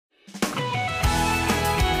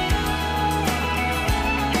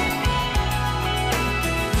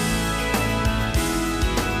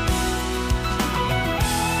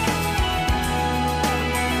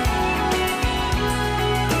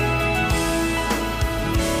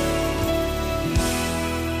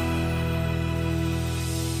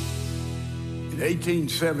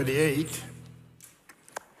1878,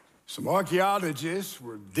 some archaeologists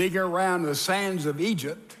were digging around the sands of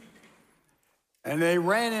Egypt, and they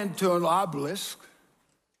ran into an obelisk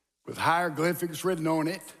with hieroglyphics written on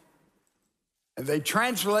it. And they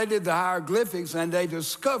translated the hieroglyphics, and they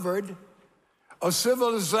discovered a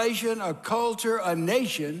civilization, a culture, a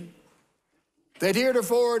nation that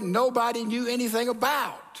heretofore nobody knew anything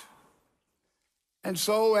about. And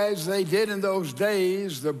so, as they did in those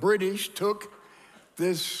days, the British took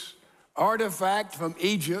this artifact from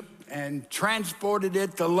Egypt and transported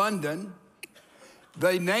it to London.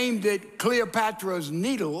 They named it Cleopatra's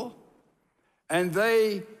Needle, and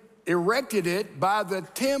they erected it by the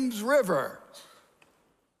Thames River.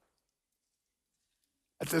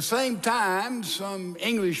 At the same time, some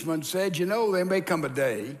Englishmen said, you know, there may come a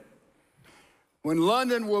day when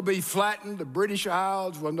London will be flattened, the British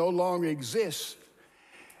Isles will no longer exist,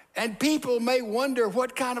 and people may wonder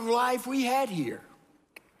what kind of life we had here.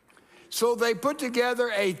 So they put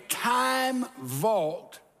together a time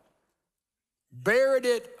vault, buried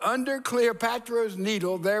it under Cleopatra's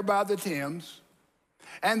Needle there by the Thames,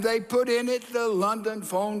 and they put in it the London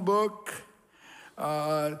phone book.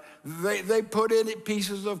 They put in it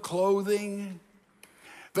pieces of clothing.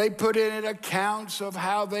 They put in it accounts of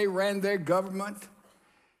how they ran their government.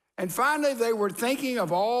 And finally, they were thinking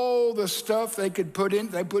of all the stuff they could put in.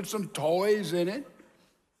 They put some toys in it.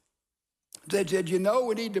 They said, you know,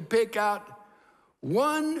 we need to pick out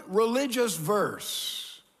one religious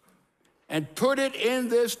verse and put it in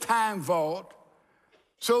this time vault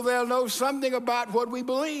so they'll know something about what we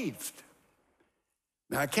believed.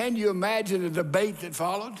 Now, can you imagine the debate that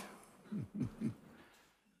followed?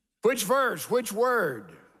 Which verse, which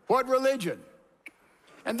word, what religion?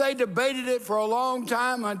 And they debated it for a long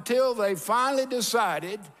time until they finally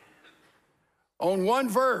decided on one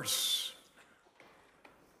verse.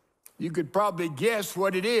 You could probably guess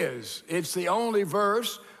what it is. It's the only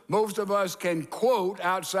verse most of us can quote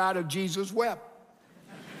outside of Jesus wept.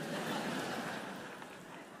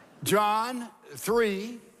 John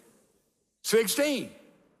 3:16.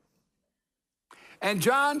 And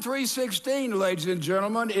John 3:16, ladies and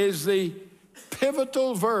gentlemen, is the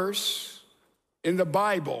pivotal verse in the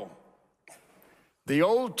Bible. The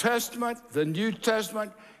Old Testament, the New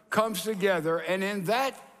Testament comes together, and in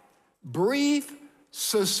that brief,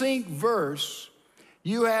 succinct verse,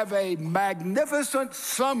 you have a magnificent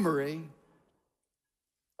summary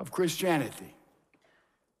of Christianity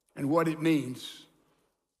and what it means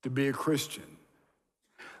to be a Christian.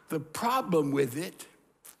 The problem with it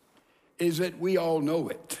is that we all know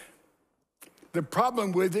it. The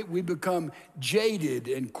problem with it, we become jaded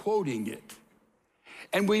in quoting it.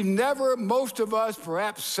 And we've never, most of us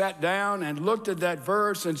perhaps sat down and looked at that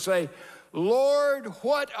verse and say, Lord,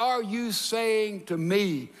 what are you saying to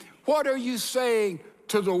me? What are you saying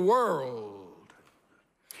to the world?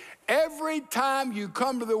 Every time you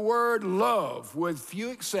come to the word love, with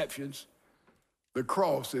few exceptions, the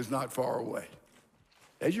cross is not far away.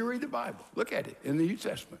 As you read the Bible, look at it in the New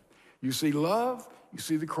Testament. You see love, you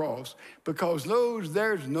see the cross, because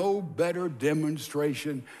there's no better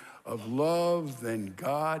demonstration of love than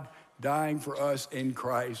God dying for us in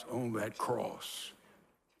Christ on that cross.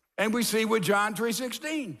 And we see with John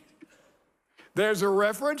 3:16. There's a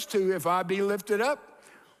reference to if I be lifted up.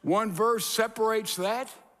 One verse separates that,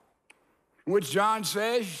 which John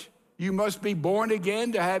says you must be born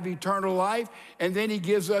again to have eternal life. And then he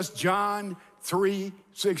gives us John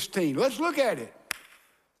 3:16. Let's look at it.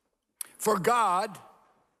 For God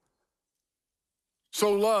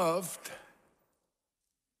so loved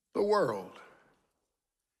the world.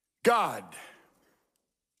 God,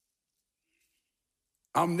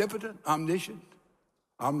 omnipotent, omniscient,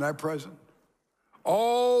 omnipresent.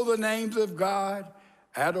 All the names of God,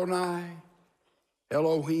 Adonai,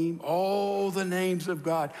 Elohim, all the names of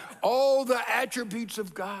God, all the attributes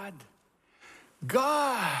of God.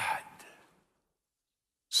 God.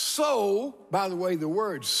 So, by the way, the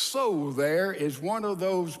word so there is one of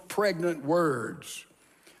those pregnant words.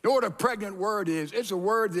 You know what a pregnant word is? It's a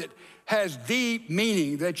word that has deep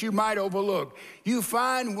meaning that you might overlook. You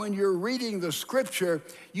find when you're reading the scripture,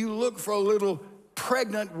 you look for little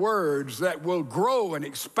pregnant words that will grow and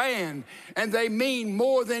expand, and they mean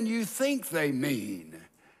more than you think they mean.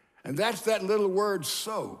 And that's that little word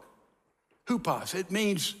so, hupas. It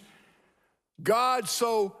means God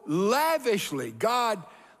so lavishly, God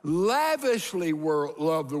lavishly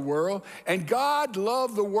loved the world, and God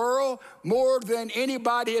loved the world more than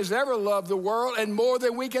anybody has ever loved the world, and more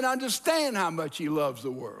than we can understand how much he loves the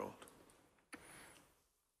world.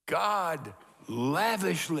 God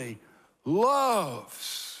lavishly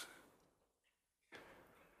loves.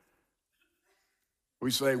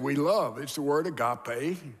 We say we love. It's the word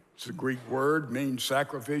agape. It's a Greek word, means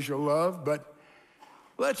sacrificial love. But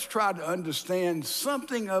let's try to understand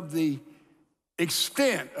something of the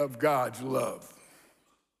extent of God's love.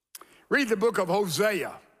 Read the book of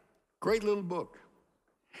Hosea. Great little book.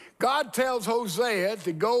 God tells Hosea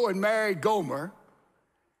to go and marry Gomer.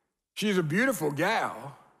 She's a beautiful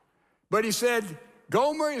gal. But he said,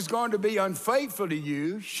 Gomer is going to be unfaithful to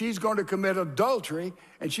you. She's going to commit adultery,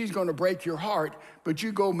 and she's going to break your heart, but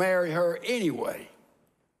you go marry her anyway.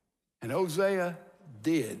 And Hosea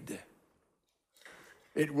did.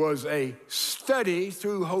 It was a study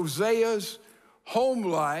through Hosea's home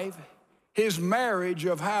life, his marriage,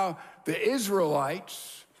 of how the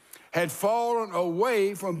Israelites had fallen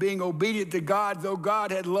away from being obedient to God, though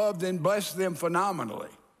God had loved and blessed them phenomenally.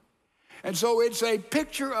 And so it's a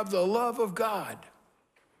picture of the love of God.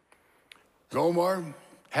 Gomer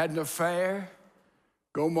had an affair.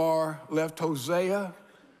 Gomer left Hosea,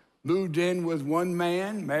 moved in with one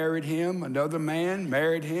man, married him, another man,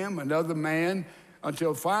 married him, another man,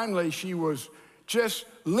 until finally she was just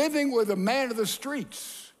living with a man of the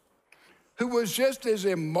streets who was just as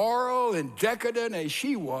immoral and decadent as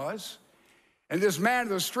she was. And this man of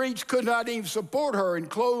the streets could not even support her in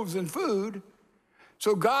clothes and food.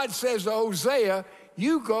 So God says to Hosea,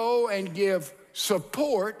 you go and give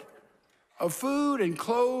support of food and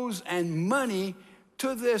clothes and money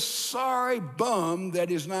to this sorry bum that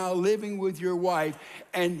is now living with your wife,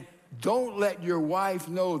 and don't let your wife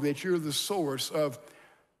know that you're the source of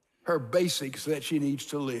her basics that she needs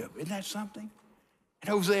to live. Isn't that something? And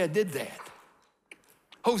Hosea did that.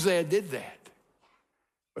 Hosea did that.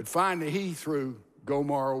 But finally, he threw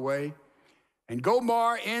Gomer away. And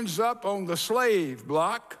Gomer ends up on the slave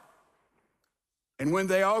block. And when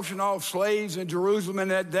they auction off slaves in Jerusalem in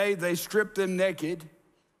that day, they stripped them naked.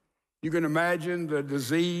 You can imagine the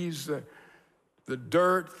disease, the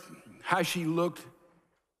dirt, how she looked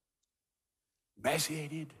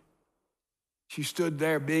emaciated. She stood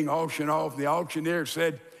there being auctioned off. The auctioneer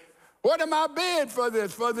said, what am I bid for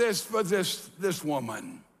this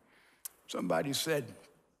woman? Somebody said,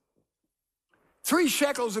 3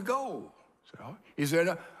 shekels of gold. So he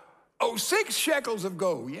said, 6 shekels of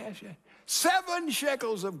gold. Yes, yes. 7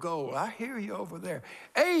 shekels of gold. I hear you over there.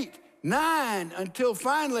 8, 9, until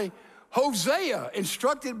finally Hosea,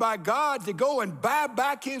 instructed by God to go and buy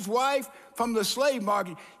back his wife from the slave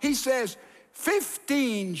market, he says,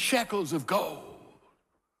 15 shekels of gold.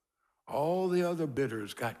 All the other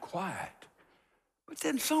bidders got quiet. But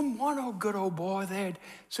then one good old boy there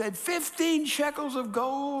said, 15 shekels of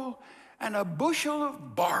gold and a bushel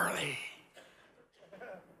of barley.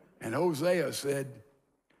 And Hosea said,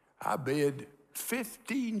 I bid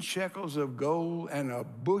 15 shekels of gold and a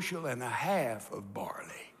bushel and a half of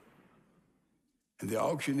barley. And the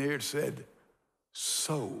auctioneer said,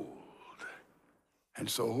 sold. And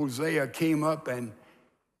so Hosea came up and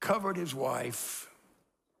covered his wife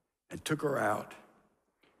and took her out.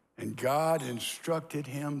 And God instructed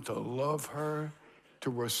him to love her,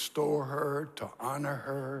 to restore her, to honor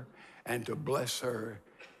her, and to bless her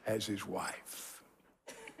as his wife.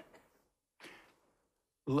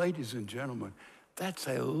 Ladies and gentlemen, that's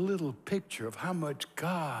a little picture of how much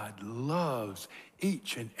God loves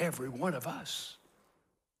each and every one of us.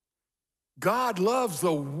 God loves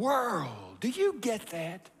the world. Do you get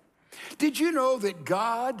that? Did you know that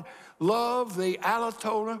God loved the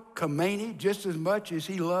Ayatollah Khomeini just as much as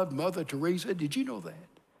he loved Mother Teresa? Did you know that?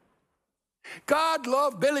 God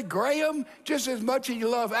loved Billy Graham just as much as he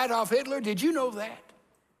loved Adolf Hitler. Did you know that?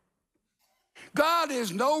 God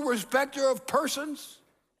is no respecter of persons.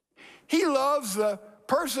 He loves the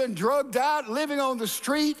person drugged out, living on the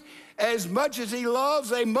street, as much as he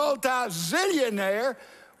loves a multi-zillionaire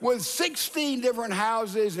with 16 different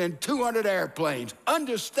houses and 200 airplanes.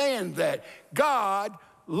 Understand that God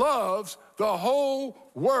loves the whole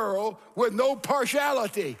world with no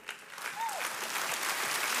partiality.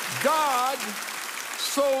 God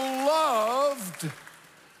so loved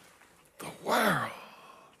the world.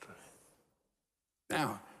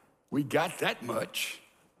 Now, we got that much.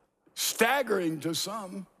 Staggering to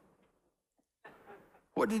some.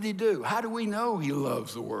 What did he do? How do we know he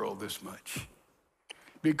loves the world this much?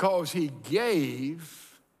 Because he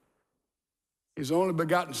gave his only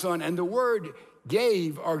begotten son. And the word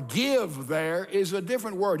gave or give there is a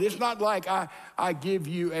different word. It's not like I give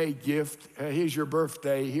you a gift. Here's your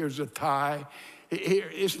birthday. Here's a tie.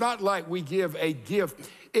 It's not like we give a gift.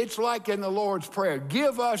 It's like in the Lord's Prayer.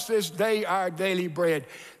 Give us this day our daily bread.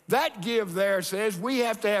 That give there says we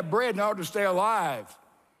have to have bread in order to stay alive.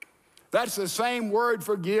 That's the same word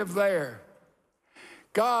for give there.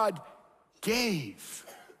 God gave.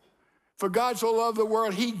 For God so loved the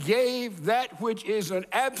world, he gave that which is an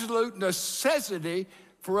absolute necessity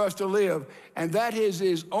for us to live, and that is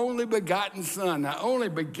his only begotten Son. Now, only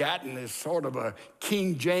begotten is sort of a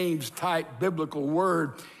King James type biblical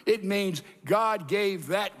word. It means God gave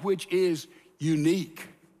that which is unique,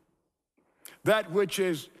 that which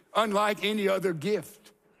is unlike any other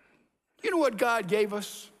gift. You know what God gave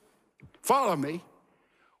us? Follow me.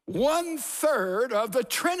 1/3 of the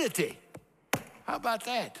Trinity. How about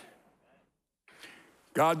that?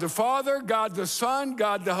 God the Father, God the Son,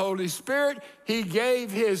 God the Holy Spirit. He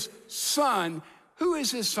gave his Son. Who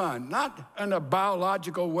is his Son? Not in a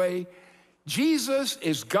biological way. Jesus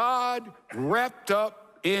is God wrapped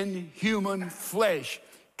up in human flesh.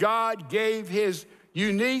 God gave his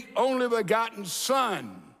unique, only begotten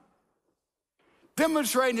Son,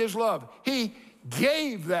 demonstrating his love. He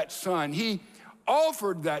gave that Son. He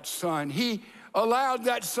offered that Son. He allowed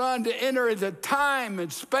that Son to enter into time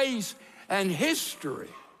and space and history.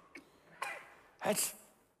 That's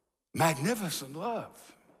magnificent love,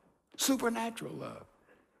 supernatural love.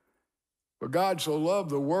 For God so loved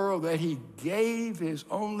the world that he gave his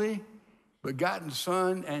only begotten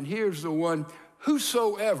Son. And here's the one,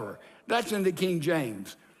 whosoever. That's in the King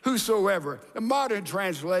James. Whosoever. The modern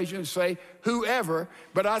translations say whoever,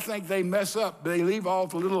 but I think they mess up. They leave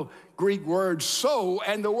off the little Greek word so,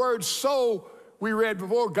 and the word so we read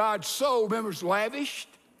before, God so, remember, it's lavished.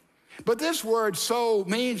 But this word so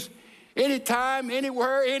means anytime,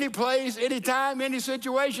 anywhere, any place, anytime, any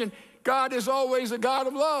situation. God is always a God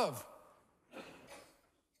of love.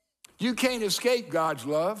 You can't escape God's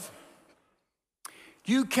love.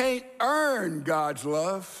 You can't earn God's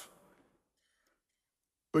love,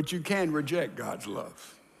 but you can reject God's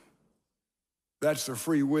love. That's the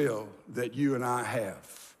free will that you and I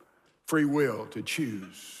have, free will to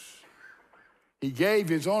choose. He gave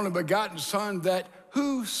his only begotten Son that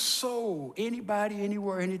whoso, anybody,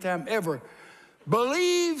 anywhere, anytime, ever,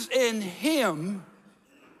 believes in him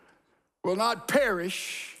will not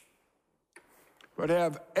perish, but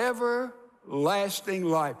have everlasting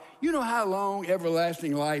life. You know how long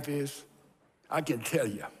everlasting life is? I can tell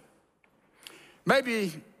you.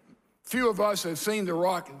 Maybe few of us have seen the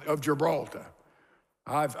Rock of Gibraltar.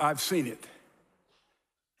 I've seen it.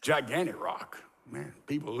 Gigantic rock. Man,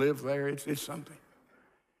 people live there. It's something.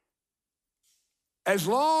 As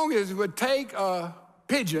long as it would take a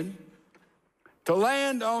pigeon to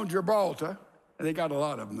land on Gibraltar, and they got a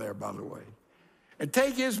lot of them there, by the way, and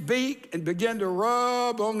take his beak and begin to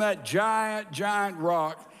rub on that giant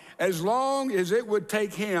rock, as long as it would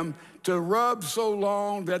take him to rub so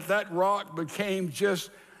long that that rock became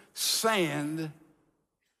just sand,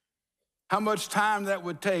 how much time that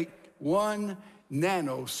would take? 1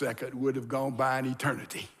 nanosecond would have gone by an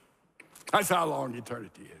eternity. That's how long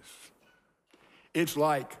eternity is. It's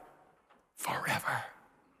like forever.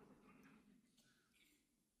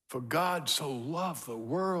 For God so loved the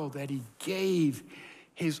world that he gave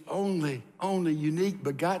his only unique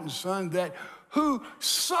begotten Son, that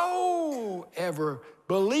whosoever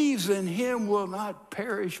believes in him will not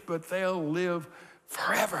perish, but they'll live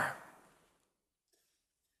forever.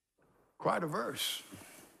 Quite a verse.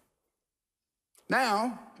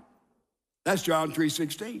 Now, that's John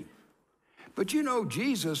 3:16. But you know,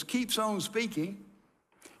 Jesus keeps on speaking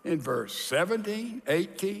in verse 17,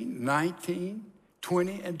 18, 19,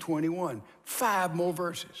 20, and 21. 5 more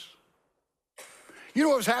verses. You know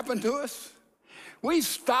what's happened to us? We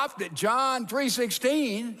stopped at John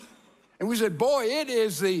 3:16, and we said, boy, it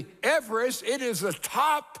is the Everest, it is the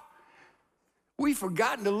top. We've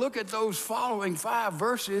forgotten to look at those following 5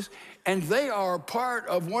 verses, and they are part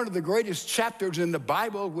of one of the greatest chapters in the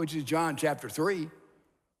Bible, which is John chapter 3.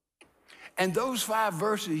 And those 5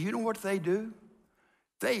 verses, you know what they do?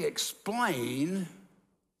 They explain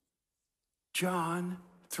John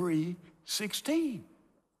 3:16.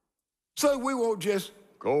 So we won't just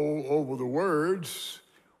go over the words.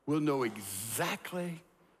 We'll know exactly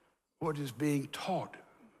what is being taught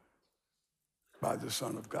by the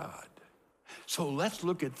Son of God. So let's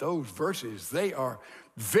look at those verses. They are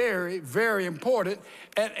very, very important.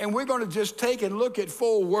 And we're going to just take and look at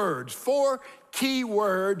 4 words, 4 key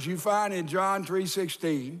words you find in John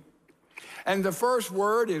 3:16. And the first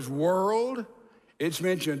word is world. It's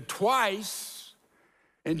mentioned twice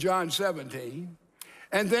in John 17.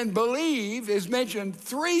 And then believe is mentioned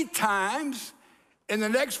 3 times in the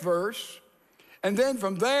next verse. And then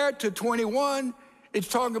from there to 21, it's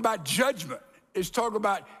talking about judgment. It's talking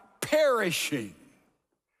about perishing.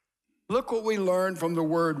 Look what we learned from the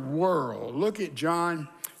word world. Look at John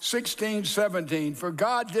 16:17. For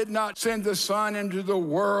God did not send the Son into the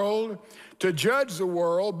world to judge the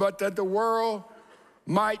world, but that the world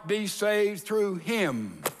might be saved through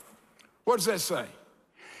him. What does that say?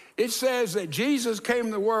 It says that Jesus came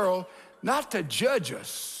in the world not to judge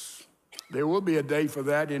us. There will be a day for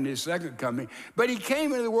that in his second coming. But he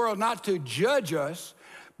came into the world not to judge us,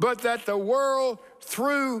 but that the world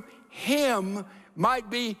through him might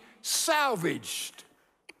be salvaged,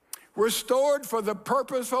 restored for the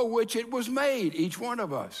purpose for which it was made, each one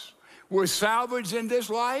of us. We're salvaged in this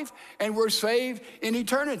life, and we're saved in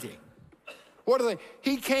eternity. What are they?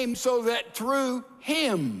 He came so that through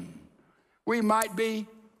him we might be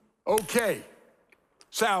okay,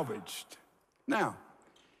 salvaged. Now,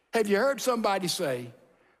 have you heard somebody say,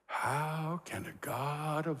 how can a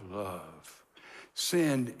God of love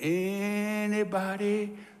send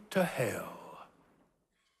anybody to hell?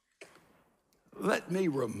 Let me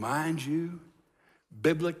remind you,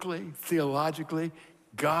 biblically, theologically,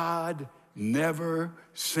 God never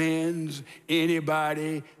sends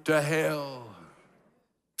anybody to hell.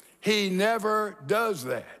 He never does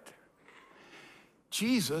that.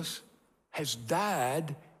 Jesus has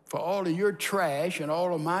died for all of your trash and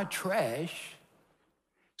all of my trash,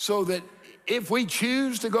 so that if we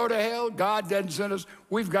choose to go to hell, God doesn't send us.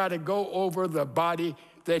 We've got to go over the body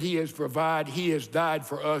that he has provided. He has died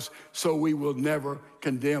for us, so we will never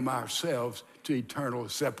condemn ourselves to eternal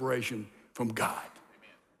separation from God.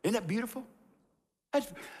 Amen. Isn't that beautiful?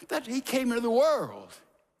 He came into the world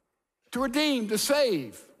to redeem, to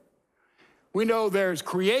save. We know there's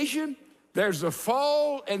creation, there's the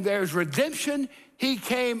fall, and there's redemption. He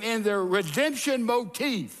came in the redemption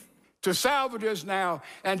motif to salvage us now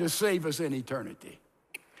and to save us in eternity.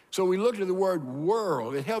 So we look at the word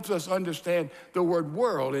world. It helps us understand the word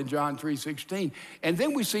world in John 3:16. And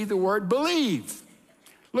then we see the word believe.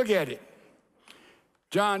 Look at it.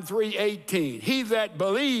 John 3:18. He that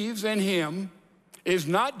believes in him is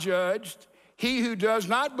not judged. He who does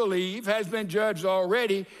not believe has been judged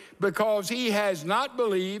already, because he has not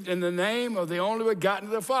believed in the name of the only begotten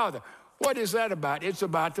of the Father. What is that about? It's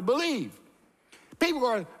about to believe. People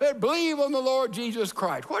are, they believe on the Lord Jesus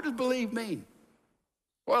Christ. What does believe mean?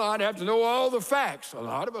 Well, I'd have to know all the facts. A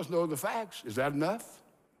lot of us know the facts. Is that enough?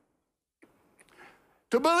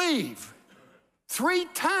 To believe. 3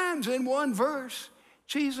 times in one verse,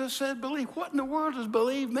 Jesus said believe. What in the world does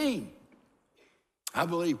believe mean? I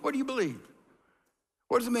believe. What do you believe?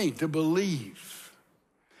 What does it mean to believe?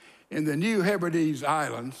 In the New Hebrides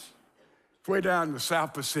Islands, way down in the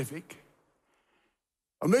South Pacific,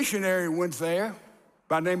 a missionary went there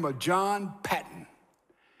by the name of John Paton.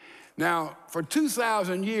 Now, for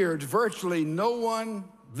 2,000 years, virtually no one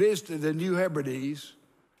visited the New Hebrides,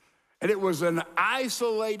 and it was an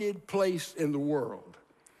isolated place in the world.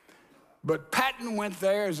 But Paton went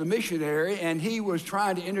there as a missionary, and he was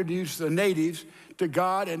trying to introduce the natives to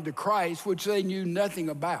God and to Christ, which they knew nothing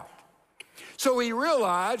about. So he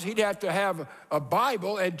realized he'd have to have a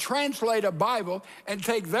Bible and translate a Bible and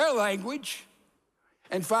take their language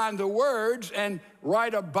and find the words and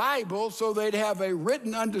write a Bible so they'd have a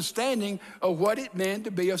written understanding of what it meant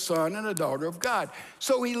to be a son and a daughter of God.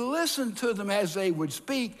 So he listened to them as they would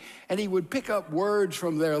speak, and he would pick up words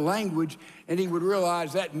from their language, and he would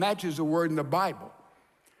realize that matches a word in the Bible.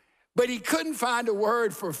 But he couldn't find a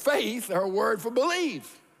word for faith or a word for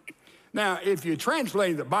believe. Now, if you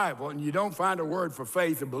translate the Bible and you don't find a word for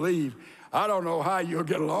faith or believe, I don't know how you'll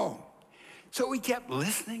get along. So we kept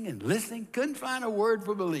listening and listening, couldn't find a word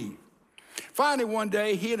for believe. Finally, one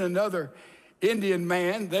day, he and another Indian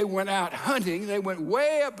man, they went out hunting. They went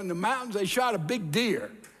way up in the mountains. They shot a big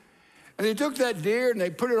deer. And they took that deer and they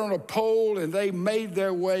put it on a pole, and they made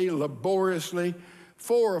their way laboriously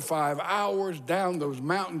 4 or 5 hours down those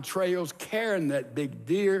mountain trails carrying that big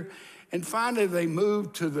deer. And finally, they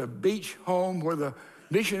moved to the beach home where the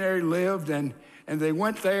missionary lived, and they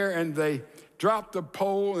went there and they dropped the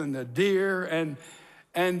pole and the deer,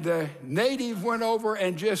 and the native went over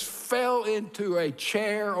and just fell into a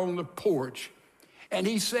chair on the porch. And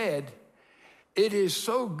he said, "It is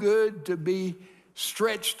so good to be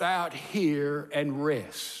stretched out here and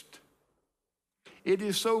rest. It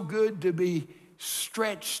is so good to be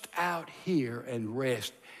stretched out here and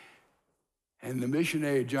rest." And the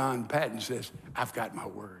missionary John Paton says, "I've got my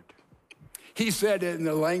word." He said it in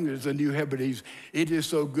the language of the New Hebrides, "It is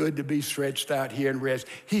so good to be stretched out here and rest."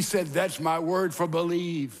 He said, "That's my word for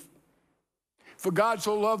believe. For God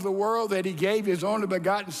so loved the world that he gave his only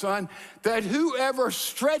begotten Son, that whoever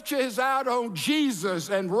stretches out on Jesus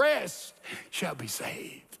and rests shall be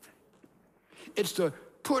saved." It's to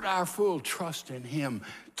put our full trust in him,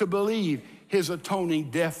 to believe his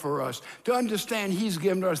atoning death for us, to understand he's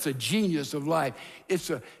given us the genius of life. It's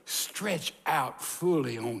to stretch out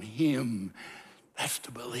fully on him. That's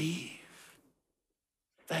to believe.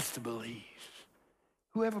 That's to believe.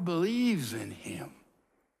 Whoever believes in him.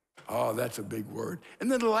 Oh, that's a big word. And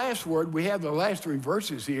then the last word, we have the last three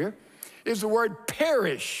verses here, is the word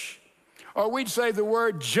perish. Or we'd say the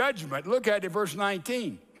word judgment. Look at it, verse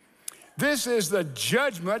 19. This is the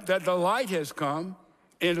judgment that the light has come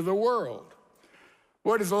into the world.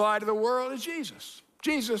 What is the light of the world? It's Jesus.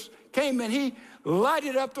 Jesus came and he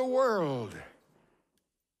lighted up the world.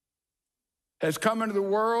 Has come into the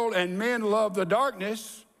world, and men love the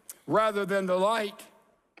darkness rather than the light,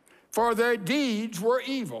 for their deeds were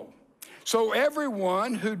evil. So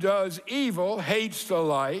everyone who does evil hates the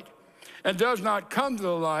light and does not come to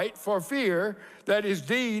the light for fear that his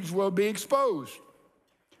deeds will be exposed.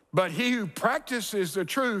 But he who practices the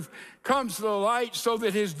truth comes to the light so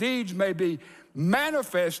that his deeds may be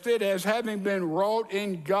manifested as having been wrought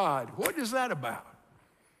in God. What is that about?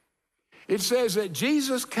 It says that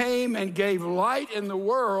Jesus came and gave light in the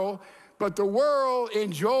world, but the world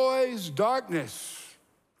enjoys darkness.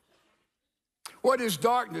 What is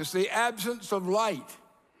darkness? The absence of light.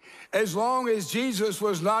 As long as Jesus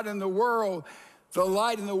was not in the world, the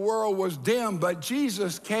light in the world was dim, but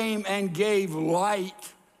Jesus came and gave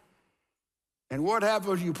light. And what happens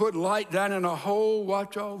when you put light down in a hole?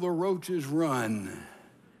 Watch all the roaches run.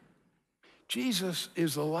 Jesus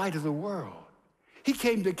is the light of the world. He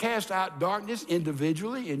came to cast out darkness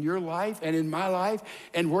individually in your life and in my life,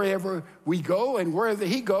 and wherever we go and wherever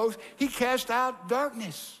he goes, he cast out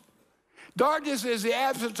darkness. Darkness is the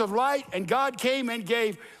absence of light, and God came and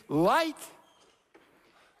gave light,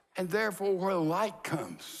 and therefore where light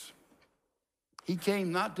comes, he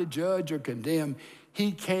came not to judge or condemn,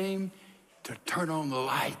 he came to turn on the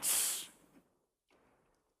lights.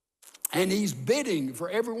 And he's bidding for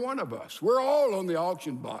every one of us. We're all on the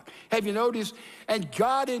auction block. Have you noticed? And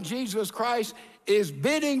God in Jesus Christ is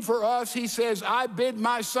bidding for us. He says, I bid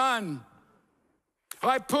my son.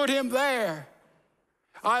 I put him there.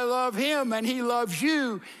 I love him and he loves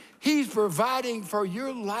you. He's providing for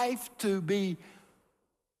your life to be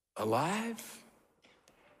alive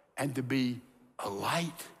and to be a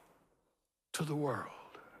light to the world.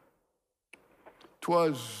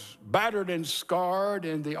 'Twas battered and scarred,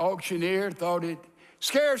 and the auctioneer thought it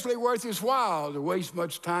scarcely worth his while to waste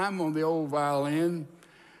much time on the old violin.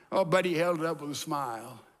 Oh, but he held it up with a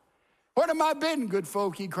smile. What am I bidding, good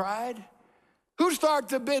folk, he cried. Who'll start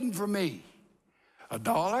the bidding for me?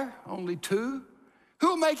 $1? Only $2?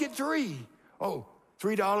 Who'll make it $3? Oh,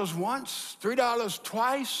 $3 once, $3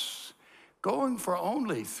 twice, going for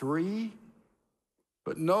only $3.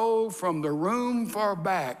 But no, from the room far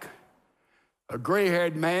back, a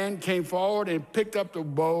gray-haired man came forward and picked up the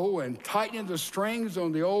bow and tightening the strings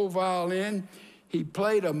on the old violin, he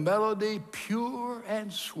played a melody pure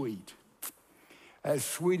and sweet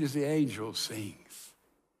as the angel sings.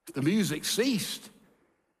 The music ceased,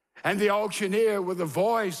 and the auctioneer, with a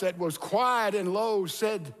voice that was quiet and low,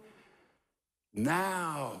 said,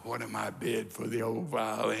 now what am I bid for the old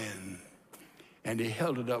violin? And he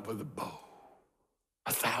held it up with a bow.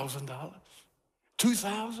 $1,000?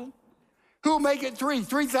 $2,000? Who'll make it $3,000?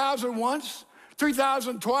 $3,000 once?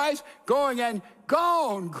 $3,000 twice? Going and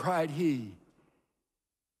gone, cried he.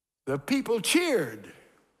 The people cheered,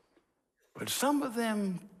 but some of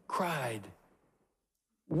them cried,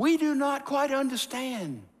 we do not quite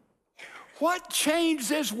understand. What changed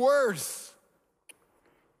this worth?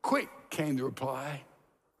 Quick, came the reply,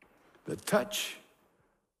 the touch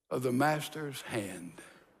of the master's hand.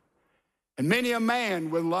 And many a man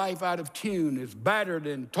with life out of tune is battered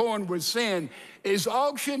and torn with sin, is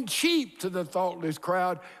auctioned cheap to the thoughtless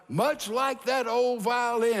crowd, much like that old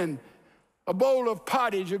violin, a bowl of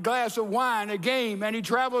pottage, a glass of wine, a game, and he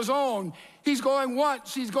travels on. He's going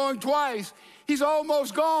once, he's going twice, he's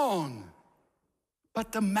almost gone.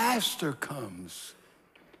 But the master comes,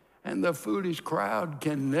 and the foolish crowd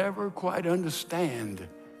can never quite understand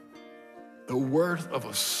the worth of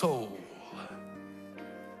a soul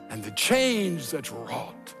and the change that's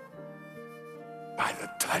wrought by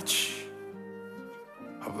the touch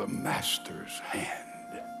of the master's hand.